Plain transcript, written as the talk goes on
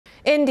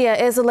India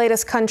is the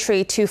latest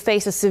country to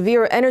face a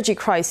severe energy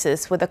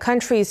crisis, with the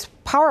country's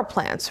power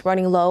plants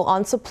running low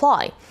on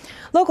supply.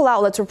 Local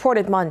outlets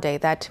reported Monday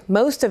that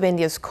most of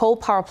India's coal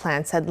power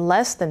plants had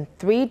less than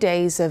 3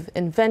 days of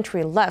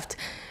inventory left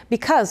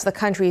because the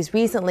country's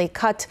recently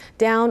cut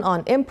down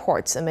on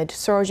imports amid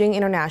surging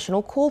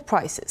international coal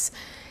prices.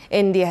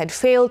 India had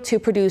failed to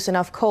produce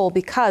enough coal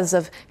because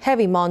of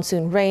heavy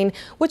monsoon rain,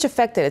 which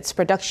affected its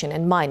production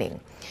and mining.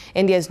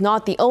 India is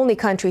not the only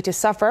country to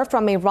suffer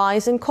from a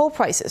rise in coal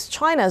prices.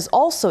 China has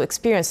also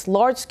experienced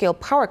large-scale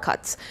power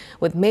cuts,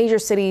 with major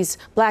cities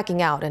blacking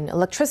out and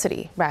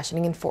electricity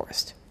rationing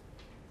enforced.